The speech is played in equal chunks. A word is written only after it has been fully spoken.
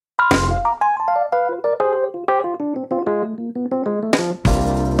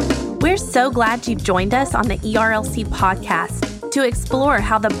so glad you've joined us on the ERLC podcast to explore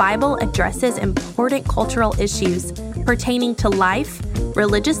how the Bible addresses important cultural issues pertaining to life,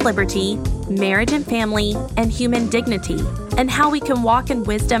 religious liberty, marriage and family, and human dignity, and how we can walk in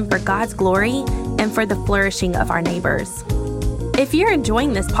wisdom for God's glory and for the flourishing of our neighbors. If you're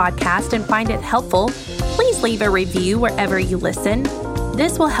enjoying this podcast and find it helpful, please leave a review wherever you listen.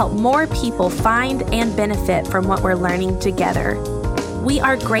 This will help more people find and benefit from what we're learning together. We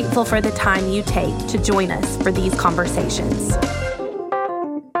are grateful for the time you take to join us for these conversations.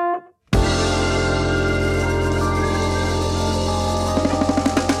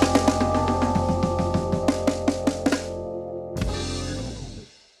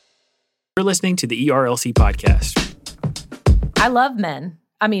 You're listening to the ERLC podcast. I love men.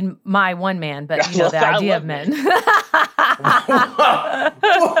 I mean, my one man, but you know, the idea of men.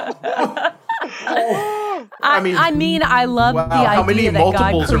 I love the idea that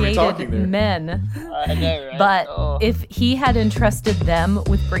God created men. I know, right? But if he had entrusted them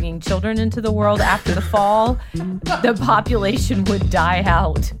with bringing children into the world after the fall, the population would die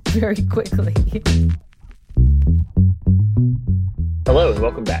out very quickly. Hello, and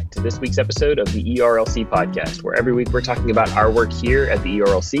welcome back to this week's episode of the ERLC podcast, where every week we're talking about our work here at the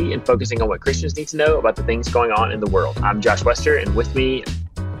ERLC and focusing on what Christians need to know about the things going on in the world. I'm Josh Wester, and with me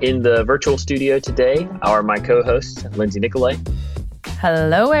in the virtual studio today are my co-hosts, Lindsay Nicolay.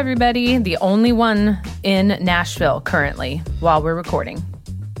 Hello, everybody. The only one in Nashville currently while we're recording.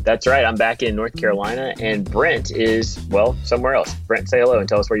 That's right. I'm back in North Carolina, and Brent is, well, somewhere else. Brent, say hello and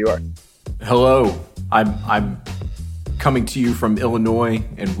tell us where you are. Hello. I'm coming to you from Illinois,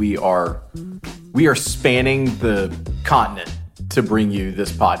 and we are spanning the continent to bring you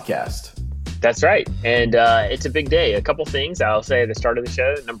this podcast. That's right. And it's a big day. A couple things I'll say at the start of the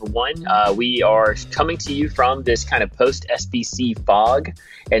show. Number one, we are coming to you from this kind of post-SBC fog.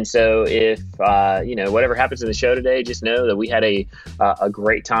 And so if, whatever happens in the show today, just know that we had a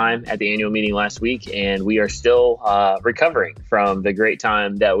great time at the annual meeting last week, and we are still recovering from the great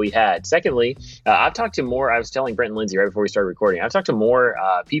time that we had. Secondly, I've talked to more, I was telling Brent and Lindsay right before we started recording, I've talked to more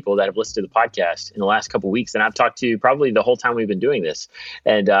people that have listened to the podcast in the last couple of weeks than I've talked to probably the whole time we've been doing this.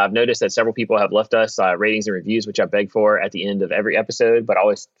 And I've noticed that several people have left us ratings and reviews, which I beg for at the end of every episode, but I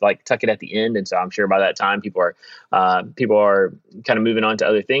always like tuck it at the end. And so I'm sure by that time people are kind of moving on to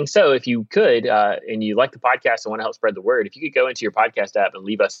other things. So if you could, and you like the podcast and want to help spread the word, if you could go into your podcast app and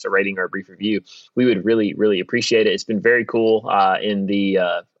leave us a rating or a brief review, we would really, really appreciate it. It's been very cool in the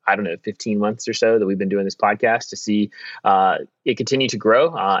 15 months or so that we've been doing this podcast to see it continue to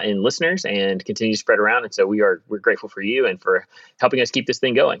grow in listeners and continue to spread around. And so we're grateful for you and for helping us keep this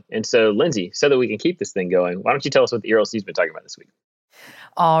thing going. And so, Lindsay, so that we can keep this thing going, why don't you tell us what the ERLC's been talking about this week?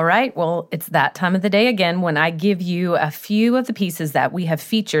 All right. Well, it's that time of the day again when I give you a few of the pieces that we have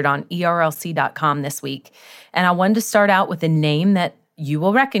featured on ERLC.com this week. And I wanted to start out with a name that you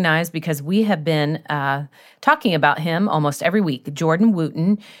will recognize because we have been talking about him almost every week. Jordan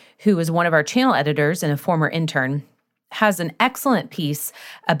Wooten, who is one of our channel editors and a former intern, has an excellent piece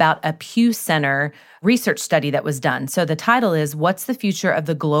about a Pew Center research study that was done. So the title is, What's the Future of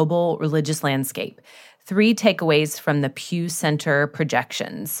the Global Religious Landscape? 3 takeaways from the Pew Center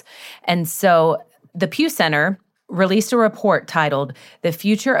projections. And so the Pew Center released a report titled The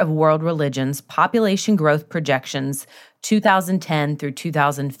Future of World Religions, Population Growth Projections, 2010 through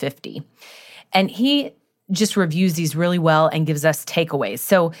 2050. And he just reviews these really well and gives us takeaways.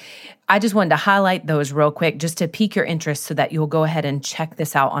 So I just wanted to highlight those real quick just to pique your interest so that you'll go ahead and check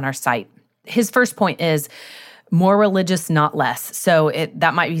this out on our site. His first point is more religious, not less. So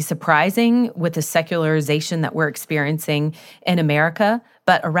that might be surprising with the secularization that we're experiencing in America,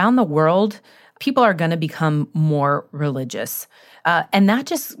 but around the world, people are going to become more religious. And that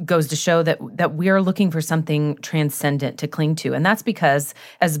just goes to show that we are looking for something transcendent to cling to. And that's because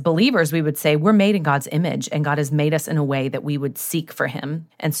as believers, we would say we're made in God's image, and God has made us in a way that we would seek for him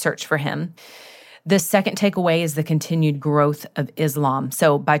and search for him. The second takeaway is the continued growth of Islam.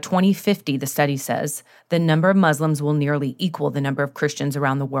 So by 2050, the study says, the number of Muslims will nearly equal the number of Christians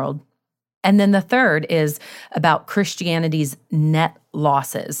around the world. And then the third is about Christianity's net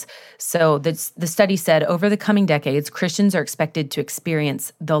losses. So the study said over the coming decades, Christians are expected to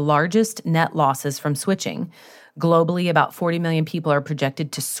experience the largest net losses from switching. Globally, about 40 million people are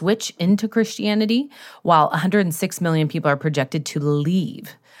projected to switch into Christianity, while 106 million people are projected to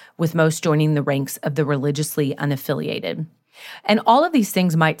leave, with most joining the ranks of the religiously unaffiliated. And all of these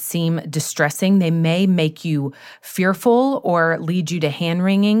things might seem distressing. They may make you fearful or lead you to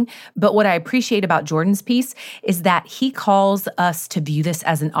hand-wringing. But what I appreciate about Jordan's piece is that he calls us to view this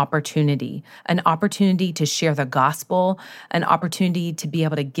as an opportunity to share the gospel, an opportunity to be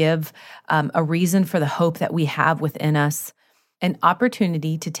able to give a reason for the hope that we have within us, an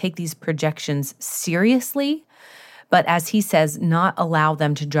opportunity to take these projections seriously, but as he says, not allow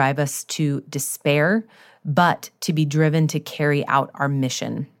them to drive us to despair, but to be driven to carry out our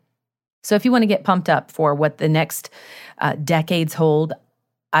mission. So if you want to get pumped up for what the next decades hold,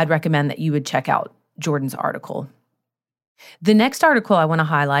 I'd recommend that you would check out Jordan's article. The next article I want to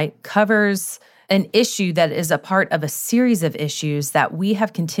highlight covers an issue that is a part of a series of issues that we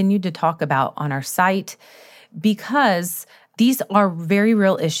have continued to talk about on our site because these are very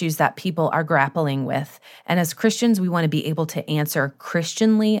real issues that people are grappling with. And as Christians, we want to be able to answer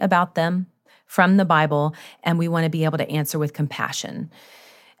Christianly about them from the Bible, and we want to be able to answer with compassion.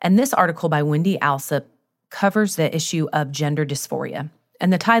 And this article by Wendy Alsop covers the issue of gender dysphoria.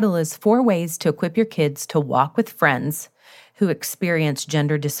 And the title is 4 Ways to Equip Your Kids to Walk with Friends Who Experience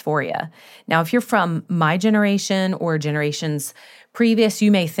Gender Dysphoria. Now, if you're from my generation or generations previous, you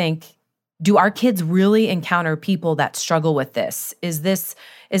may think, do our kids really encounter people that struggle with this? Is this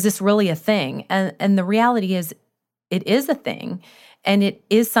really a thing? And the reality is, it is a thing. And it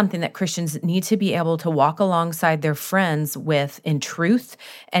is something that Christians need to be able to walk alongside their friends with in truth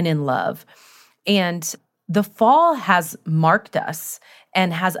and in love. And the fall has marked us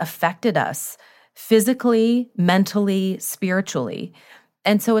and has affected us physically, mentally, spiritually.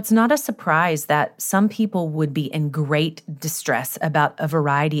 And so it's not a surprise that some people would be in great distress about a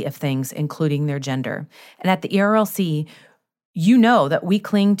variety of things, including their gender. And at the ERLC, you know that we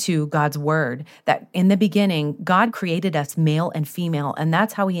cling to God's word, that in the beginning, God created us male and female, and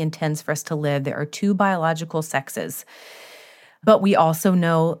that's how he intends for us to live. There are 2 biological sexes. But we also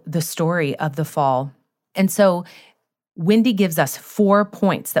know the story of the fall. And so Wendy gives us 4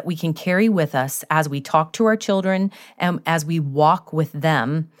 points that we can carry with us as we talk to our children and as we walk with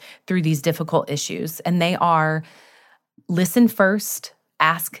them through these difficult issues. And they are: listen first,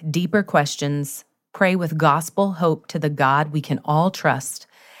 ask deeper questions, pray with gospel hope to the God we can all trust,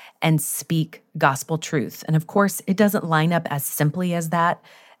 and speak gospel truth. And of course, it doesn't line up as simply as that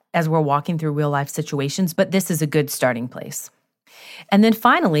as we're walking through real life situations, but this is a good starting place. And then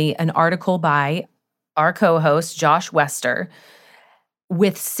finally, an article by our co-host, Josh Wester,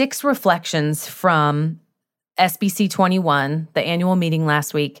 with 6 reflections from SBC 21, the annual meeting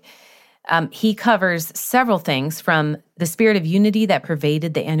last week. He covers several things from the spirit of unity that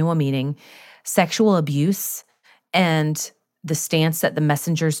pervaded the annual meeting, sexual abuse, and the stance that the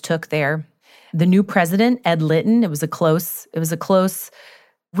messengers took there. The new president, Ed Litton, it was a close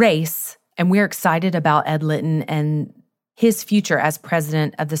race, and we're excited about Ed Litton and his future as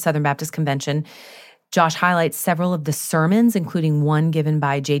president of the Southern Baptist Convention. Josh highlights several of the sermons, including one given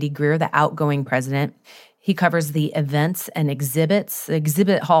by J.D. Greear, the outgoing president. He covers the events and exhibits. The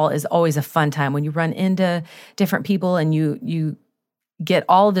exhibit hall is always a fun time when you run into different people and you get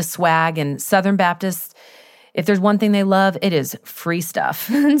all of the swag. And Southern Baptists, if there's one thing they love, it is free stuff.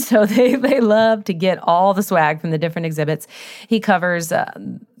 And so they love to get all the swag from the different exhibits. He covers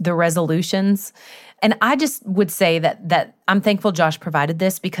the resolutions. And I just would say that I'm thankful Josh provided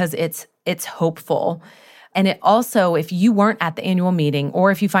this because it's hopeful. And it also, if you weren't at the annual meeting or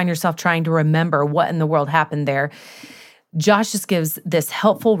if you find yourself trying to remember what in the world happened there, Josh just gives this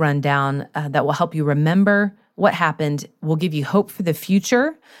helpful rundown that will help you remember what happened, will give you hope for the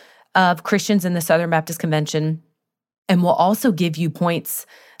future of Christians in the Southern Baptist Convention, and will also give you points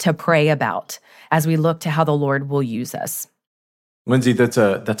to pray about as we look to how the Lord will use us. Lindsay, that's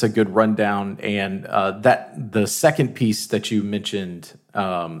a good rundown, and that the second piece that you mentioned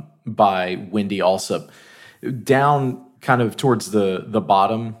by Wendy Alsop, down kind of towards the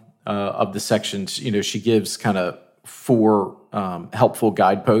bottom of the sections, she gives kind of 4 helpful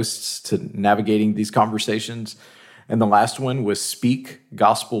guideposts to navigating these conversations, and the last one was speak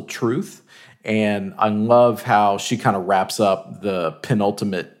gospel truth, and I love how she kind of wraps up the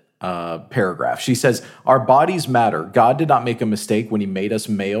penultimate paragraph. She says, our bodies matter. God did not make a mistake when he made us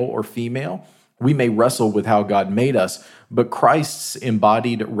male or female. We may wrestle with how God made us, but Christ's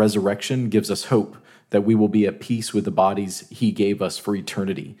embodied resurrection gives us hope that we will be at peace with the bodies he gave us for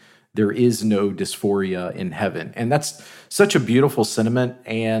eternity. There is no dysphoria in heaven. And that's such a beautiful sentiment.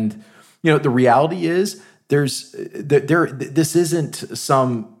 And, the reality is this isn't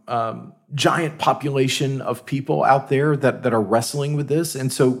some giant population of people out there that are wrestling with this.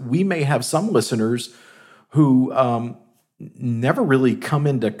 And so we may have some listeners who never really come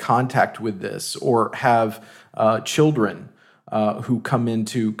into contact with this or have children who come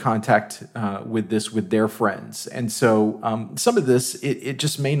into contact with this with their friends. And so some of this, it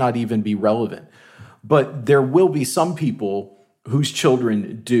just may not even be relevant. But there will be some people whose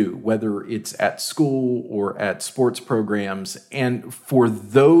children do, whether it's at school or at sports programs. And for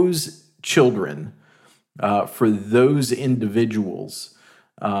those children, for those individuals,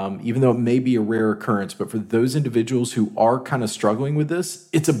 even though it may be a rare occurrence, but for those individuals who are kind of struggling with this,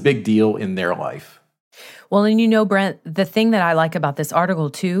 it's a big deal in their life. Well, and Brent, the thing that I like about this article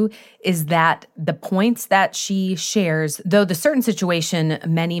too is that the points that she shares, though the certain situation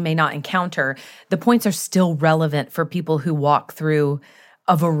many may not encounter, the points are still relevant for people who walk through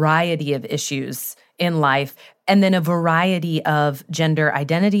a variety of issues in life, and then a variety of gender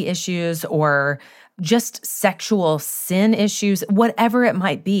identity issues or just sexual sin issues, whatever it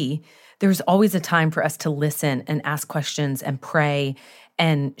might be. There's always a time for us to listen and ask questions and pray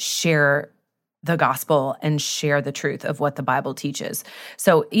and share the gospel and share the truth of what the Bible teaches.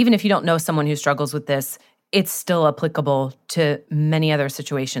 So even if you don't know someone who struggles with this, it's still applicable to many other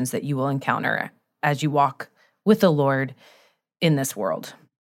situations that you will encounter as you walk with the Lord in this world.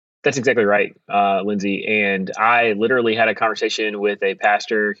 That's exactly right, Lindsay. And I literally had a conversation with a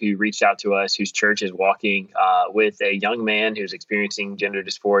pastor who reached out to us, whose church is walking with a young man who's experiencing gender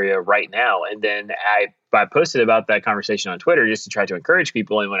dysphoria right now. And then I posted about that conversation on Twitter just to try to encourage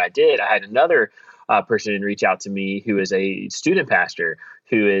people. And when I did, I had another person reach out to me who is a student pastor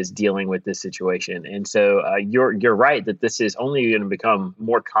who is dealing with this situation. And so you're right that this is only going to become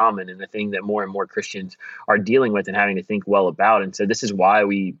more common and the thing that more and more Christians are dealing with and having to think well about. And so this is why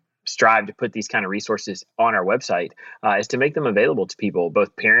we strive to put these kind of resources on our website, is to make them available to people,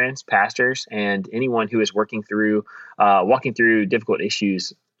 both parents, pastors, and anyone who is walking through difficult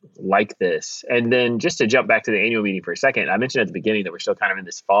issues like this. And then just to jump back to the annual meeting for a second, I mentioned at the beginning that we're still kind of in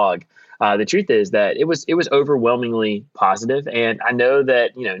this fog. The truth is that it was overwhelmingly positive. And I know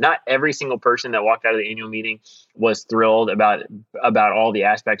that, not every single person that walked out of the annual meeting was thrilled about all the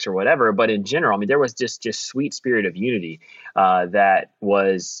aspects or whatever. But in general, there was just sweet spirit of unity that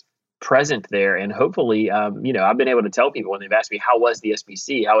was present there. And hopefully, I've been able to tell people when they've asked me, how was the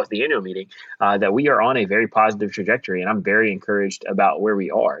SBC, how was the annual meeting, that we are on a very positive trajectory. And I'm very encouraged about where we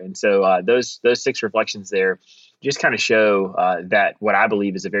are. And so those 6 reflections there just kind of show that what I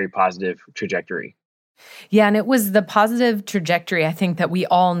believe is a very positive trajectory. Yeah, and it was the positive trajectory I think that we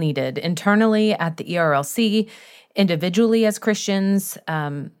all needed internally at the ERLC, individually as Christians,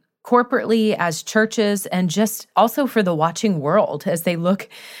 corporately as churches, and just also for the watching world as they look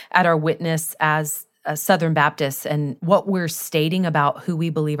at our witness as Southern Baptists and what we're stating about who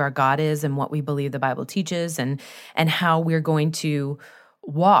we believe our God is and what we believe the Bible teaches and how we're going to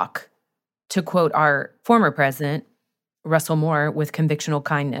walk, to quote our former president, Russell Moore, with convictional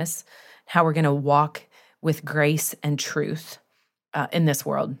kindness, how we're going to walk with grace and truth in this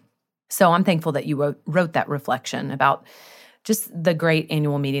world. So I'm thankful that you wrote that reflection about just the great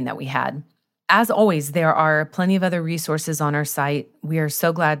annual meeting that we had. As always, there are plenty of other resources on our site. We are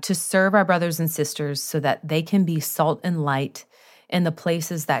so glad to serve our brothers and sisters so that they can be salt and light in the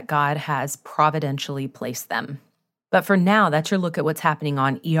places that God has providentially placed them. But for now, that's your look at what's happening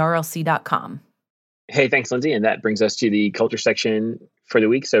on ERLC.com. Hey, thanks, Lindsay. And that brings us to the culture section for the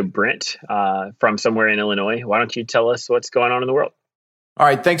week. So Brent, from somewhere in Illinois, why don't you tell us what's going on in the world? All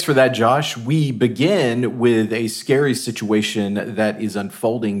right, thanks for that, Josh. We begin with a scary situation that is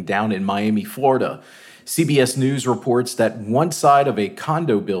unfolding down in Miami, Florida. CBS News reports that one side of a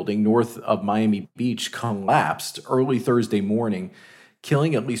condo building north of Miami Beach collapsed early Thursday morning,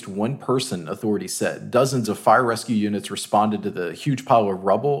 killing at least one person, authorities said. Dozens of fire rescue units responded to the huge pile of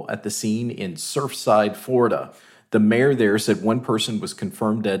rubble at the scene in Surfside, Florida. The mayor there said one person was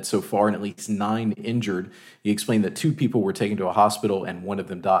confirmed dead so far and at least 9 injured. He explained that 2 people were taken to a hospital and 1 of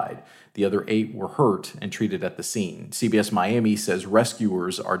them died. The other 8 were hurt and treated at the scene. CBS Miami says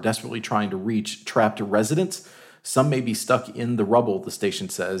rescuers are desperately trying to reach trapped residents. Some may be stuck in the rubble, the station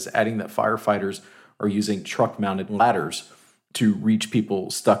says, adding that firefighters are using truck-mounted ladders to reach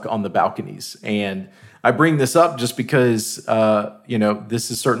people stuck on the balconies. And I bring this up just because,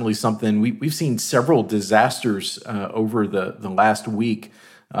 this is certainly something we've seen several disasters over the last week.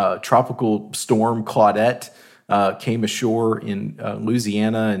 Tropical storm Claudette came ashore in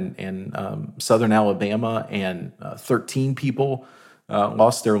Louisiana and southern Alabama, and 13 people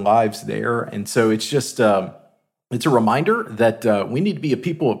lost their lives there. And so it's just it's a reminder that we need to be a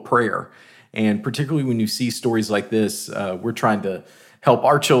people of prayer. And particularly when you see stories like this, we're trying to help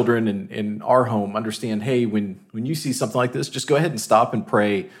our children in our home understand, hey, when you see something like this, just go ahead and stop and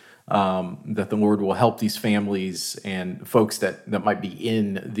pray that the Lord will help these families and folks that might be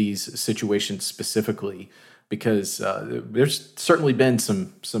in these situations specifically because there's certainly been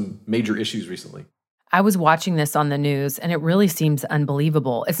some major issues recently. I was watching this on the news, and it really seems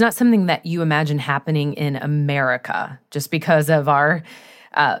unbelievable. It's not something that you imagine happening in America just because of our,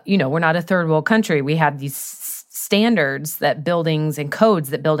 we're not a third world country. We have these standards that buildings and codes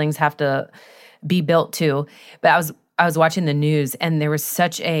that buildings have to be built to. But I was watching the news, and there was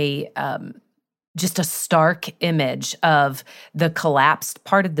such a just a stark image of the collapsed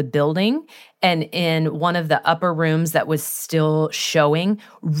part of the building. And in one of the upper rooms that was still showing,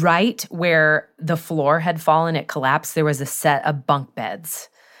 right where the floor had fallen, it collapsed, there was a set of bunk beds.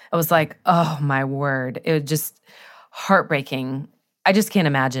 I was like, oh my word. It was just heartbreaking. I just can't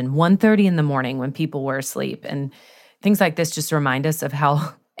imagine 1:30 in the morning when people were asleep. And things like this just remind us of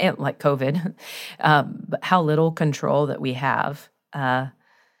how, like COVID, how little control that we have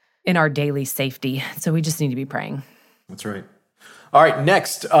in our daily safety. So we just need to be praying. That's right. All right,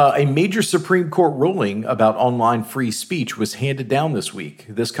 next, a major Supreme Court ruling about online free speech was handed down this week.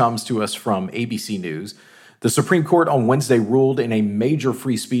 This comes to us from ABC News. The Supreme Court on Wednesday ruled in a major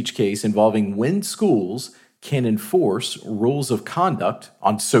free speech case involving when schools can enforce rules of conduct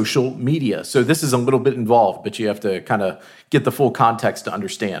on social media. So this is a little bit involved, but you have to kind of get the full context to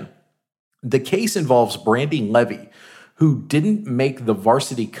understand. The case involves Brandy Levy, who didn't make the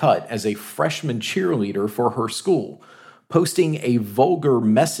varsity cut as a freshman cheerleader for her school, posting a vulgar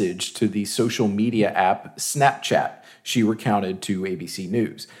message to the social media app Snapchat, she recounted to ABC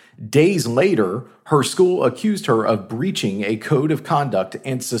News. Days later, her school accused her of breaching a code of conduct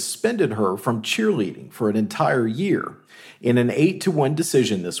and suspended her from cheerleading for an entire year. In an 8-1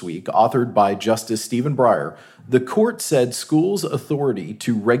 decision this week, authored by Justice Stephen Breyer, the court said schools' authority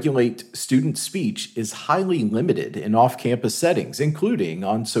to regulate student speech is highly limited in off-campus settings, including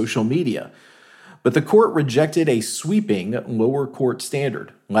on social media. But the court rejected a sweeping lower court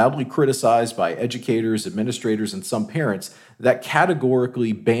standard, loudly criticized by educators, administrators, and some parents, that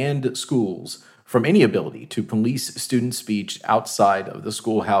categorically banned schools from any ability to police student speech outside of the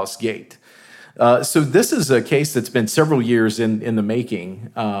schoolhouse gate. So this is a case that's been several years in the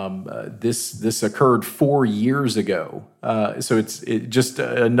making. This occurred 4 years ago. So it's just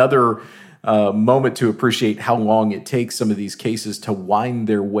another moment to appreciate how long it takes some of these cases to wind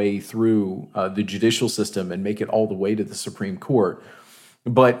their way through the judicial system and make it all the way to the Supreme Court.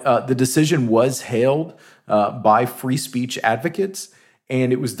 But the decision was hailed by free speech advocates,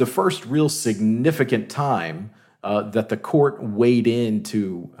 and it was the first real significant time that the court weighed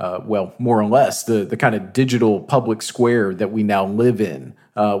into, more or less, the kind of digital public square that we now live in,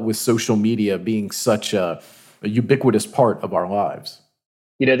 with social media being such a ubiquitous part of our lives.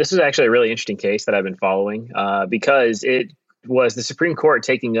 This is actually a really interesting case that I've been following because it was the Supreme Court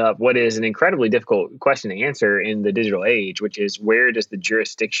taking up what is an incredibly difficult question to answer in the digital age, which is where does the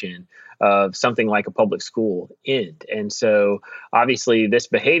jurisdiction of something like a public school end? And so obviously this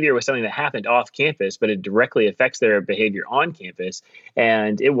behavior was something that happened off campus, but it directly affects their behavior on campus.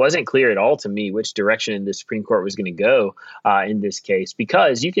 And it wasn't clear at all to me which direction the Supreme Court was going to go in this case,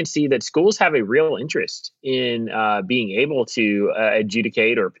 because you can see that schools have a real interest in being able to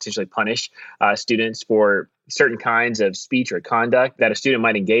adjudicate or potentially punish students for certain kinds of speech or conduct that a student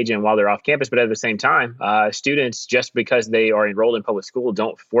might engage in while they're off campus. But at the same time, students, just because they are enrolled in public school,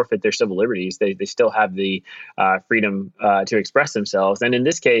 don't forfeit their civil liberties. They still have the freedom to express themselves. And in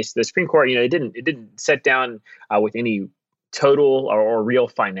this case, the Supreme Court, it didn't set down with any total or real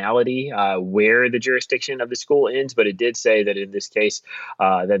finality where the jurisdiction of the school ends, but it did say that in this case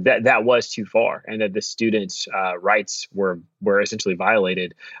that was too far, and that the students' rights were essentially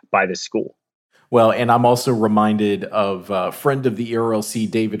violated by the school. Well, and I'm also reminded of a friend of the ERLC,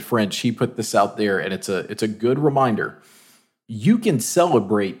 David French. He put this out there, and it's a good reminder. You can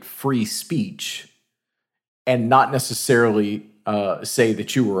celebrate free speech and not necessarily say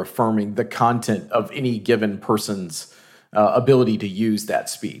that you were affirming the content of any given person's ability to use that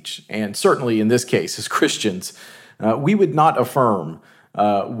speech. And certainly in this case, as Christians, we would not affirm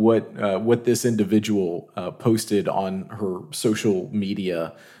what this individual posted on her social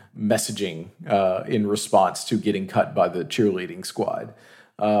media messaging in response to getting cut by the cheerleading squad.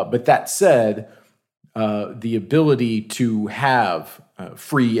 But that said, the ability to have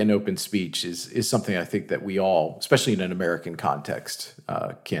free and open speech is something I think that we all, especially in an American context,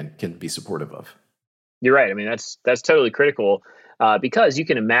 can be supportive of. You're right. I mean, that's totally critical because you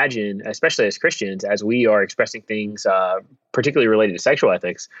can imagine, especially as Christians, as we are expressing things particularly related to sexual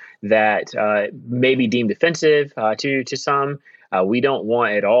ethics that may be deemed offensive to some. We don't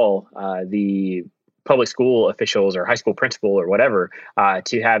want at all the public school officials or high school principal or whatever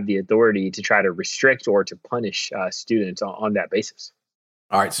to have the authority to try to restrict or to punish students on that basis.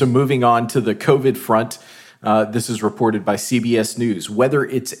 All right, so moving on to the COVID front, This is reported by CBS News. Whether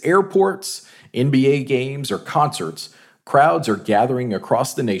it's airports, NBA games, or concerts, crowds are gathering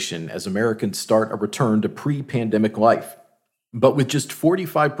across the nation as Americans start a return to pre-pandemic life. But with just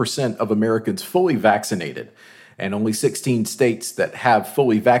 45% of Americans fully vaccinated and only 16 states that have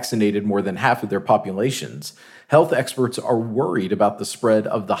fully vaccinated more than half of their populations, health experts are worried about the spread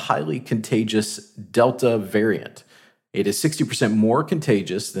of the highly contagious Delta variant. It is 60% more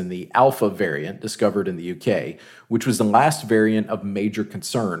contagious than the Alpha variant discovered in the UK, which was the last variant of major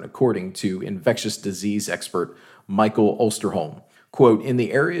concern, according to infectious disease expert Michael Osterholm. Quote, "In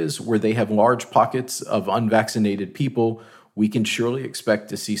the areas where they have large pockets of unvaccinated people, we can surely expect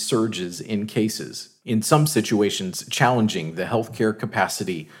to see surges in cases, in some situations challenging the healthcare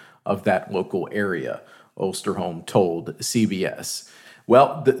capacity of that local area," Osterholm told CBS.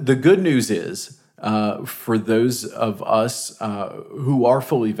 Well, the good news is, for those of us who are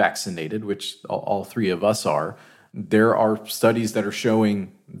fully vaccinated, which all three of us are, there are studies that are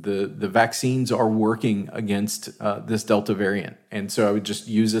showing the vaccines are working against this Delta variant. And so I would just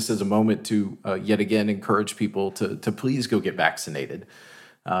use this as a moment to yet again encourage people to please go get vaccinated,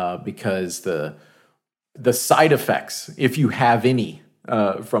 because the side effects, if you have any,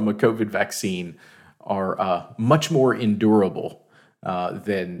 from a COVID vaccine are much more endurable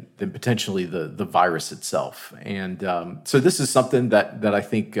than potentially the virus itself. And so this is something that I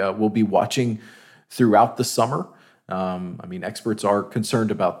think we'll be watching throughout the summer. Experts are concerned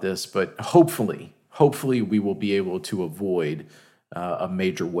about this, but hopefully we will be able to avoid a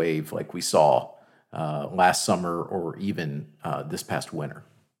major wave like we saw last summer or even this past winter.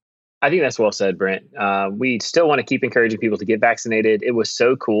 I think that's well said, Brent. We still want to keep encouraging people to get vaccinated. It was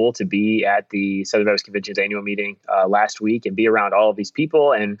so cool to be at the Southern Baptist Convention's annual meeting last week and be around all of these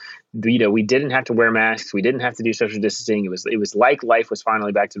people. And we didn't have to wear masks. We didn't have to do social distancing. It was like life was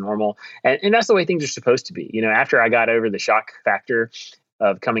finally back to normal. And that's the way things are supposed to be. After I got over the shock factor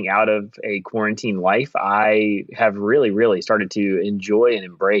of coming out of a quarantine life, I have really, really started to enjoy and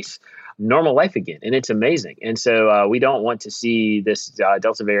embrace normal life again. And it's amazing. And so we don't want to see this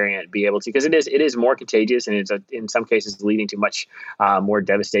Delta variant be able to, because it is more contagious, and it's in some cases leading to much more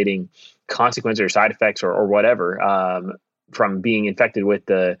devastating consequences or side effects or whatever from being infected with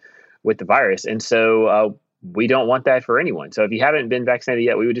the virus. And so we don't want that for anyone. So if you haven't been vaccinated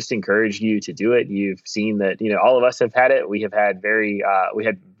yet, we would just encourage you to do it. You've seen that, all of us have had it. We have had very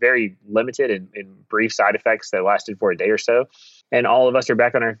limited and brief side effects that lasted for a day or so. And all of us are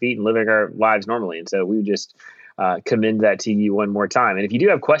back on our feet and living our lives normally. And so we would just commend that to you one more time. And if you do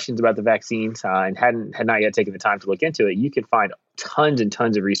have questions about the vaccines and had not yet taken the time to look into it, you can find tons and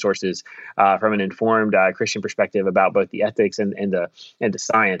tons of resources from an informed Christian perspective about both the ethics and the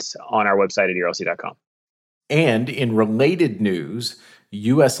science on our website at ERLC.com. And in related news,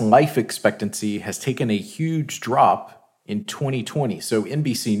 U.S. life expectancy has taken a huge drop in 2020. So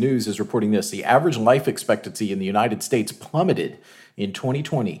NBC News is reporting this. The average life expectancy in the United States plummeted in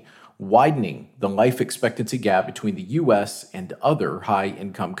 2020, widening the life expectancy gap between the U.S. and other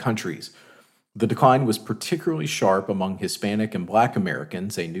high-income countries. The decline was particularly sharp among Hispanic and Black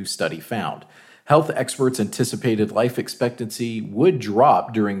Americans, a new study found. Health experts anticipated life expectancy would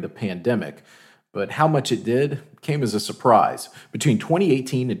drop during the pandemic, but how much it did came as a surprise. Between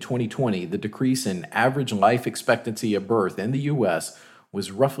 2018 and 2020, the decrease in average life expectancy at birth in the U.S.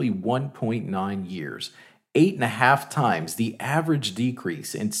 was roughly 1.9 years, 8.5 times the average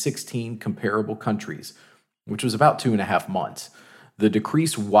decrease in 16 comparable countries, which was about 2.5 months. The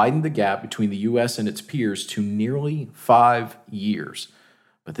decrease widened the gap between the U.S. and its peers to nearly 5 years.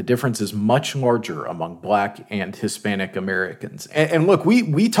 But the difference is much larger among Black and Hispanic Americans. And look,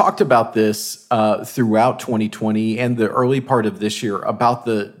 we talked about this throughout 2020 and the early part of this year about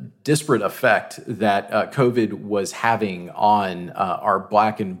the disparate effect that COVID was having on our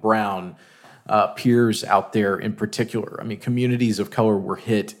Black and Brown peers out there in particular. Communities of color were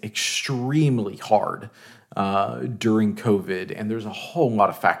hit extremely hard during COVID, and there's a whole lot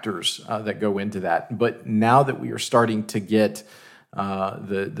of factors that go into that. But now that we are starting to get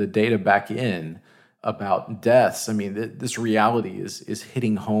the data back in about deaths, this reality is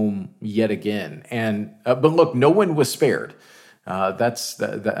hitting home yet again. And but look, no one was spared.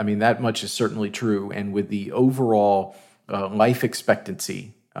 That much is certainly true. And with the overall life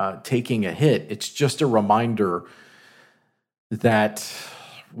expectancy taking a hit, it's just a reminder that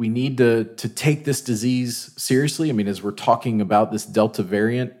we need to take this disease seriously. As we're talking about this Delta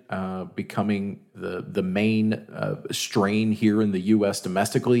variant becoming the main strain here in the U.S.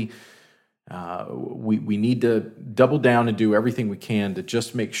 domestically, we need to double down and do everything we can to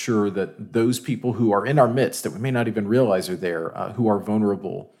just make sure that those people who are in our midst that we may not even realize are there, who are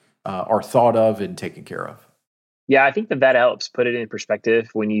vulnerable, are thought of and taken care of. Yeah, I think that helps put it in perspective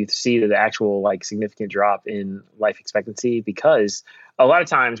when you see the actual significant drop in life expectancy, because a lot of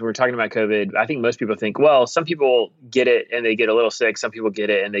times when we're talking about COVID, I think most people think, well, some people get it and they get a little sick. Some people get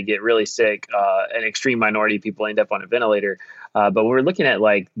it and they get really sick. An extreme minority of people end up on a ventilator. But we're looking at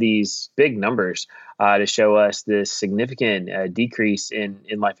these big numbers to show us this significant decrease in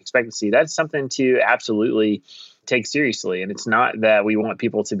life expectancy. That's something to absolutely take seriously. And it's not that we want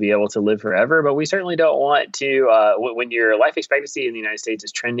people to be able to live forever, but we certainly don't want to, when your life expectancy in the United States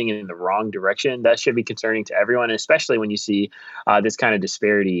is trending in the wrong direction, that should be concerning to everyone, especially when you see this kind of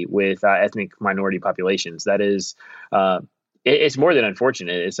disparity with ethnic minority populations. That is, it's more than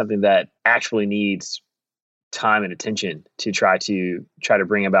unfortunate. It's something that actually needs time and attention to try to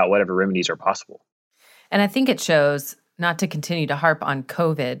bring about whatever remedies are possible. And I think it shows, not to continue to harp on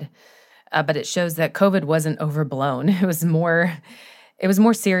COVID, but it shows that COVID wasn't overblown. It was more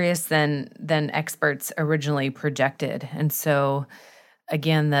serious than experts originally projected. And so,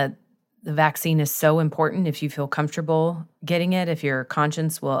 again, the vaccine is so important if you feel comfortable getting it, if your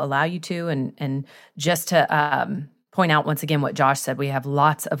conscience will allow you to. And just to point out once again what Josh said, we have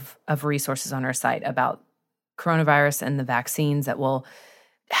lots of resources on our site about coronavirus and the vaccines that will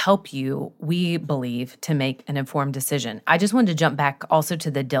help you, we believe, to make an informed decision. I just wanted to jump back also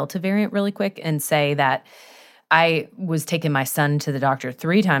to the Delta variant really quick and say that I was taking my son to the doctor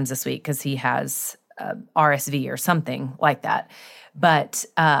 3 times this week because he has RSV or something like that. But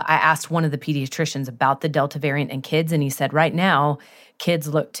I asked one of the pediatricians about the Delta variant and kids, and he said right now, kids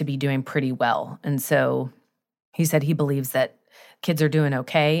look to be doing pretty well. And so he said he believes that kids are doing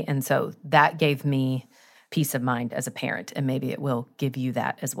okay. And so that gave me peace of mind as a parent, and maybe it will give you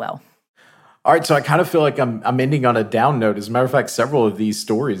that as well. All right, so I kind of feel like I'm ending on a down note. As a matter of fact, several of these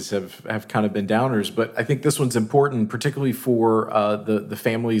stories have kind of been downers, but I think this one's important, particularly for the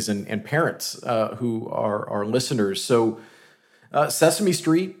families and parents who are listeners. So Sesame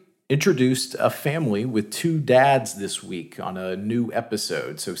Street introduced a family with 2 dads this week on a new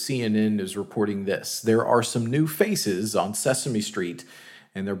episode. So CNN is reporting this. There are some new faces on Sesame Street,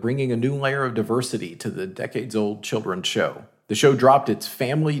 and they're bringing a new layer of diversity to the decades-old children's show. The show dropped its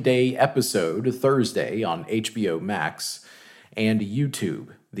Family Day episode Thursday on HBO Max and YouTube.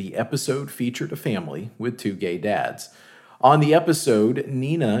 The episode featured a family with 2 gay dads. On the episode,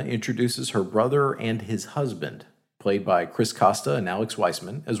 Nina introduces her brother and his husband, played by Chris Costa and Alex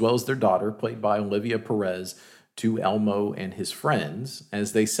Weissman, as well as their daughter, played by Olivia Perez, to Elmo and his friends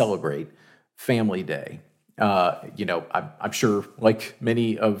as they celebrate Family Day. I'm sure, like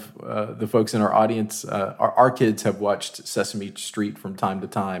many of the folks in our audience, our kids have watched Sesame Street from time to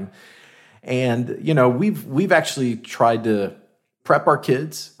time, and we've actually tried to prep our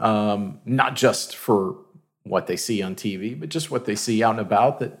kids, not just for what they see on TV, but just what they see out and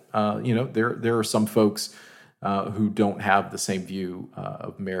about. That there are some folks who don't have the same view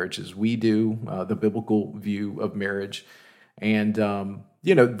of marriage as we do, the biblical view of marriage, and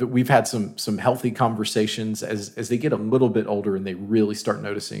we've had some healthy conversations as they get a little bit older and they really start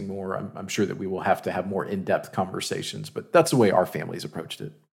noticing more. I'm sure that we will have to have more in-depth conversations, but that's the way our families approached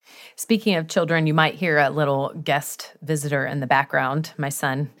it. Speaking of children, you might hear a little guest visitor in the background, my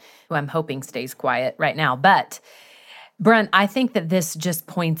son, who I'm hoping stays quiet right now. But Brent, I think that this just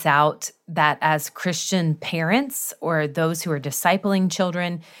points out that as Christian parents or those who are discipling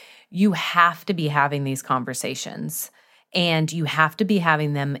children, you have to be having these conversations. And you have to be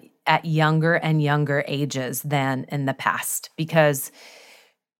having them at younger and younger ages than in the past, because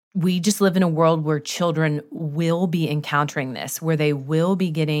we just live in a world where children will be encountering this, where they will be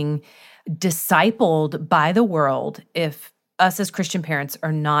getting discipled by the world if us as Christian parents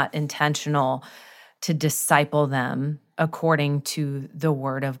are not intentional to disciple them according to the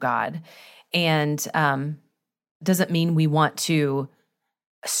Word of God. And doesn't mean we want to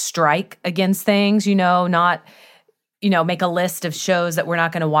strike against things, not make a list of shows that we're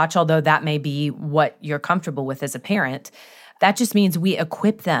not going to watch, although that may be what you're comfortable with as a parent. That just means we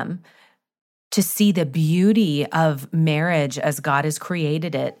equip them to see the beauty of marriage as God has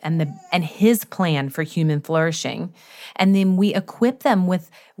created it and His plan for human flourishing. And then we equip them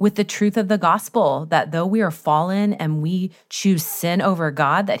with the truth of the gospel, that though we are fallen and we choose sin over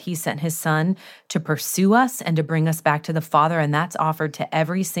God, that He sent His Son to pursue us and to bring us back to the Father, and that's offered to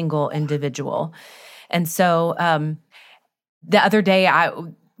every single individual. And so the other day,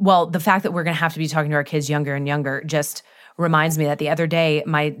 the fact that we're going to have to be talking to our kids younger and younger just reminds me that the other day,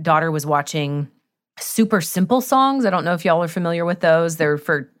 my daughter was watching Super Simple Songs. I don't know if y'all are familiar with those. They're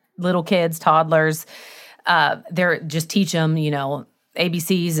for little kids, toddlers. They're just teach them,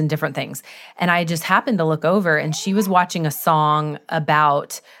 ABCs and different things. And I just happened to look over, and she was watching a song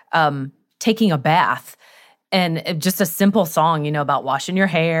about taking a bath. and just a simple song, about washing your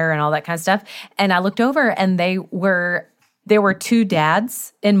hair and all that kind of stuff. And I looked over and there were two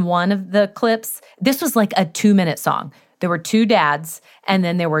dads in one of the clips. This was like a 2-minute song. There were two dads, and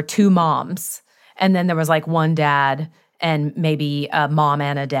then there were two moms. And then there was like one dad and maybe a mom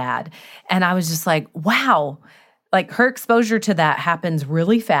and a dad. And I was just like, wow, like her exposure to that happens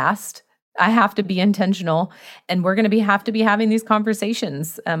really fast. I have to be intentional, and we're going to have to be having these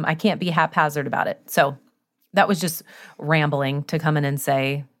conversations. I can't be haphazard about it. So that was just rambling to come in and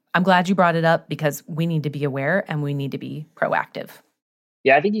say, I'm glad you brought it up because we need to be aware and we need to be proactive.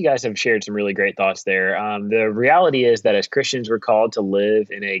 Yeah, I think you guys have shared some really great thoughts there. The reality is that as Christians, we're called to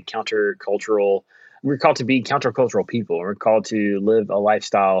live in a we're called to be countercultural people. We're called to live a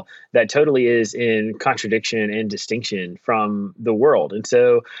lifestyle that totally is in contradiction and distinction from the world. And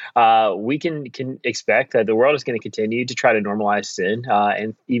so we can expect that the world is going to continue to try to normalize sin,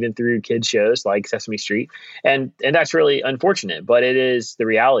 and even through kids shows like Sesame Street. And that's really unfortunate, but it is the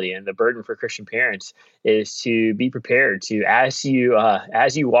reality. And the burden for Christian parents is to be prepared to, as you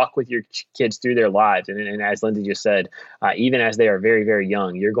walk with your kids through their lives, and as Lindsay just said, even as they are very, very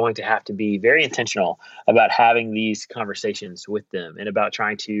young, you're going to have to be very intentional about having these conversations with them and about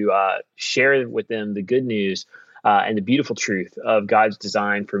trying to share with them the good news and the beautiful truth of God's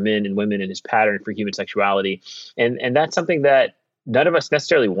design for men and women and his pattern for human sexuality. And that's something that none of us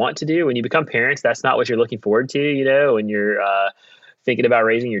necessarily want to do. When you become parents, that's not what you're looking forward to, when you're thinking about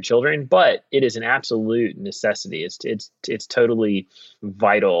raising your children, but it is an absolute necessity. It's totally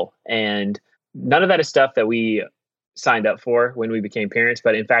vital. And none of that is stuff that we signed up for when we became parents,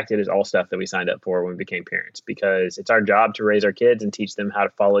 but in fact, it is all stuff that we signed up for when we became parents, because it's our job to raise our kids and teach them how to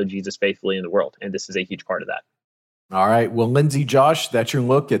follow Jesus faithfully in the world. And this is a huge part of that. All right. Well, Lindsay, Josh, that's your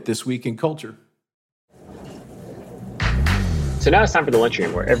look at This Week in Culture. So now it's time for the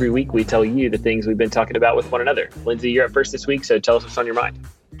lunchroom, where every week we tell you the things we've been talking about with one another. Lindsay, you're up first this week, so tell us what's on your mind.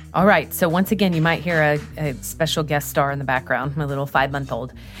 All right. So once again, you might hear a special guest star in the background, my little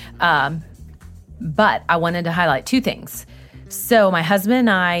 5-month-old. But I wanted to highlight two things. So my husband and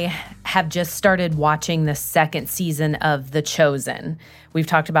I have just started watching the second season of The Chosen. We've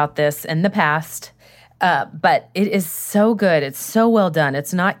talked about this in the past, but it is so good. It's so well done.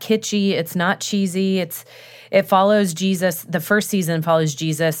 It's not kitschy. It's not cheesy. It follows Jesus. The first season follows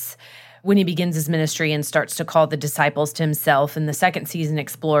Jesus when he begins his ministry and starts to call the disciples to himself. And the second season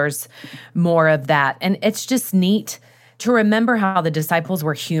explores more of that. And it's just neat to remember how the disciples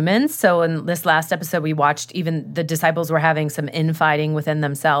were humans. So in this last episode we watched, even the disciples were having some infighting within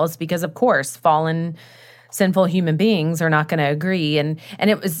themselves because, of course, fallen, sinful human beings are not going to agree. And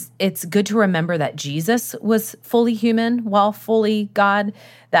it's good to remember that Jesus was fully human while fully God,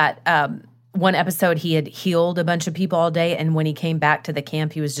 that one episode he had healed a bunch of people all day, and when he came back to the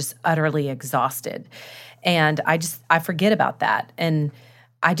camp, he was just utterly exhausted. And I forget about that. And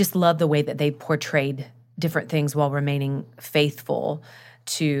I just love the way that they portrayed different things while remaining faithful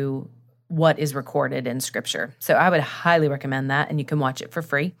to what is recorded in Scripture. So I would highly recommend that, and you can watch it for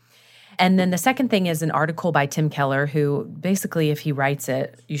free. And then the second thing is an article by Tim Keller, who basically, if he writes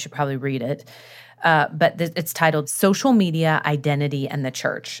it, you should probably read it. But it's titled Social Media, Identity, and the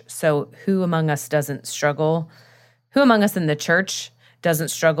Church. So who among us in the church doesn't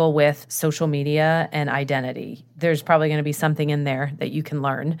struggle with social media and identity? There's probably going to be something in there that you can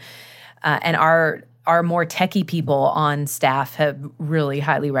learn. And our more techie people on staff have really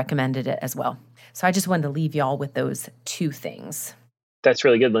highly recommended it as well. So I just wanted to leave y'all with those two things. That's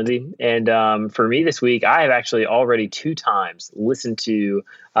really good, Lindsay. And for me this week, I have actually already 2 times listened to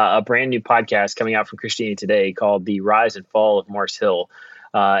a brand new podcast coming out from Christianity Today called The Rise and Fall of Mars Hill.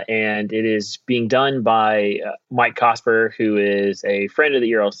 And it is being done by Mike Cosper, who is a friend of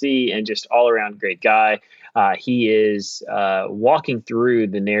the ERLC and just all around great guy. He is walking through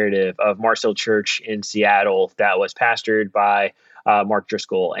the narrative of Mars Hill Church in Seattle that was pastored by Mark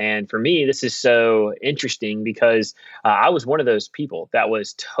Driscoll. And for me, this is so interesting because I was one of those people that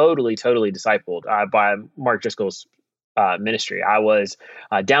was totally discipled by Mark Driscoll's ministry. I was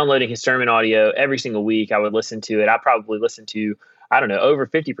downloading his sermon audio every single week. I would listen to it. I probably listened to, I don't know, over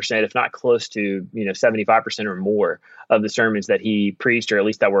 50%, if not close to 75% or more of the sermons that he preached, or at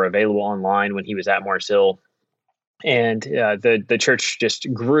least that were available online when he was at Mars Hill. And the church just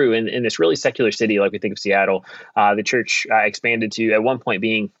grew in this really secular city, like we think of Seattle. The church expanded to, at one point,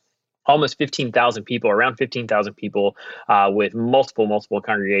 being almost 15,000 people, around 15,000 people, with multiple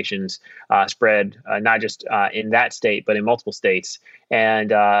congregations spread, not just in that state, but in multiple states.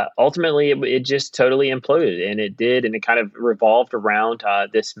 And ultimately, it just totally imploded, and it did, and it kind of revolved around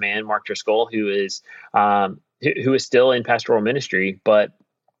this man, Mark Driscoll, who is still in pastoral ministry, but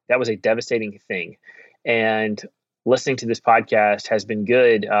that was a devastating thing. And listening to this podcast has been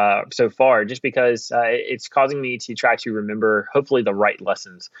good so far, just because it's causing me to try to remember, hopefully, the right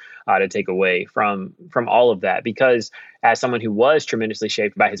lessons to take away from all of that. Because as someone who was tremendously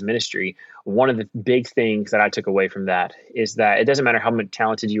shaped by his ministry, one of the big things that I took away from that is that it doesn't matter how much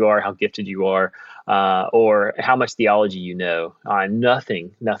talented you are, how gifted you are, or how much theology you know.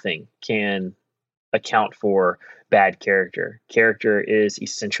 Nothing can account for bad character. Character is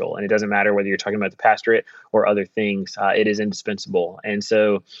essential, and it doesn't matter whether you're talking about the pastorate or other things. It is indispensable. And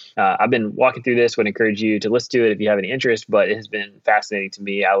so I've been walking through this. Would encourage you to listen to it if you have any interest, but it has been fascinating to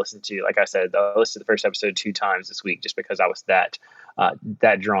me. I listened to, like I said, I listened to the first episode 2 times this week just because I was that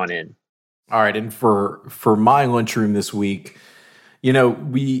drawn in. All right. And for my lunchroom this week,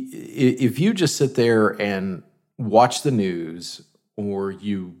 if you just sit there and watch the news, or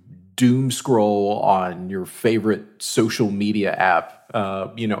you doom scroll on your favorite social media app,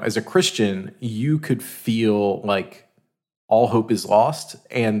 as a Christian, you could feel like all hope is lost.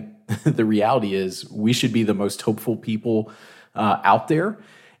 And the reality is we should be the most hopeful people out there.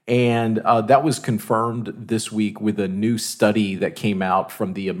 And that was confirmed this week with a new study that came out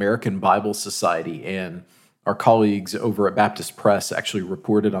from the American Bible Society. And our colleagues over at Baptist Press actually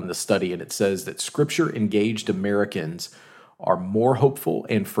reported on the study. And it says that Scripture-engaged Americans are more hopeful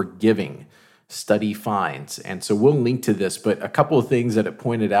and forgiving, study finds. And so we'll link to this, but a couple of things that it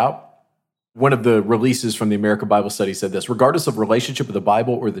pointed out. One of the releases from the American Bible Study said this: regardless of relationship with the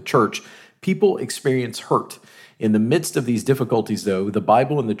Bible or the church, people experience hurt. In the midst of these difficulties, though, the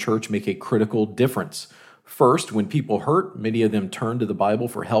Bible and the church make a critical difference. First, when people hurt, many of them turn to the Bible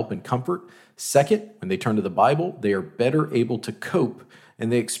for help and comfort. Second, when they turn to the Bible, they are better able to cope,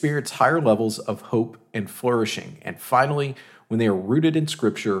 and they experience higher levels of hope and flourishing. And finally, when they are rooted in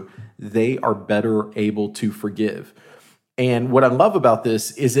Scripture, they are better able to forgive. And what I love about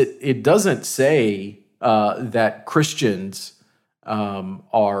this is it doesn't say that Christians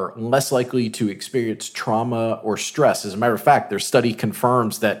are less likely to experience trauma or stress. As a matter of fact, their study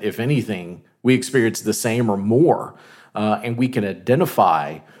confirms that, if anything, we experience the same or more, and we can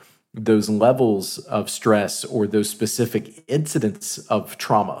identify those levels of stress or those specific incidents of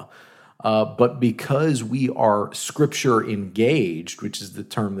trauma. But because we are Scripture engaged, which is the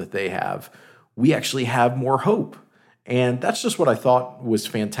term that they have, we actually have more hope. And that's just what I thought was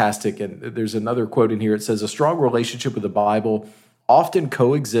fantastic. And there's another quote in here. It says, a strong relationship with the Bible often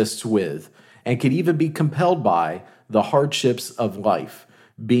coexists with and can even be compelled by the hardships of life.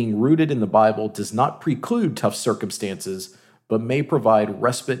 Being rooted in the Bible does not preclude tough circumstances, but may provide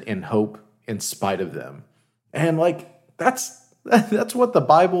respite and hope in spite of them. And that's what the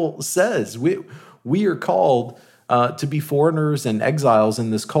Bible says. We are called to be foreigners and exiles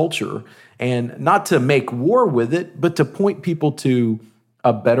in this culture, and not to make war with it, but to point people to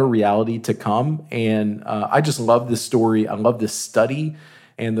a better reality to come. And I just love this story. I love this study,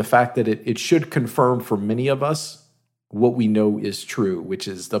 and the fact that it should confirm for many of us what we know is true, which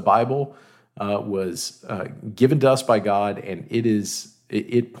is the Bible was given to us by God, and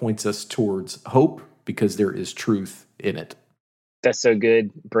it points us towards hope because there is truth in it. That's so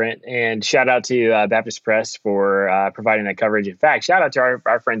good, Brent. And shout out to Baptist Press for providing that coverage. In fact, shout out to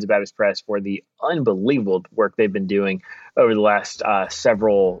our friends at Baptist Press for the unbelievable work they've been doing over the last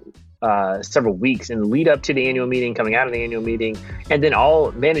several weeks in the lead up to the annual meeting, coming out of the annual meeting, and then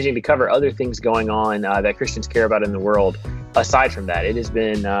all managing to cover other things going on that Christians care about in the world. Aside from that, it has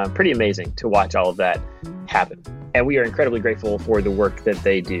been pretty amazing to watch all of that happen. And we are incredibly grateful for the work that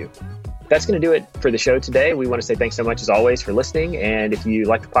they do. That's going to do it for the show today. We want to say thanks so much, as always, for listening. And if you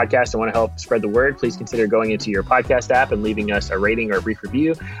like the podcast and want to help spread the word, please consider going into your podcast app and leaving us a rating or a brief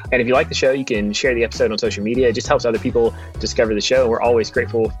review. And if you like the show, you can share the episode on social media. It just helps other people discover the show. We're always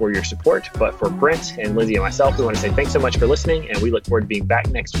grateful for your support. But for Brent and Lizzie and myself, we want to say thanks so much for listening. And we look forward to being back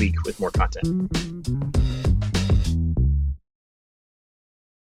next week with more content.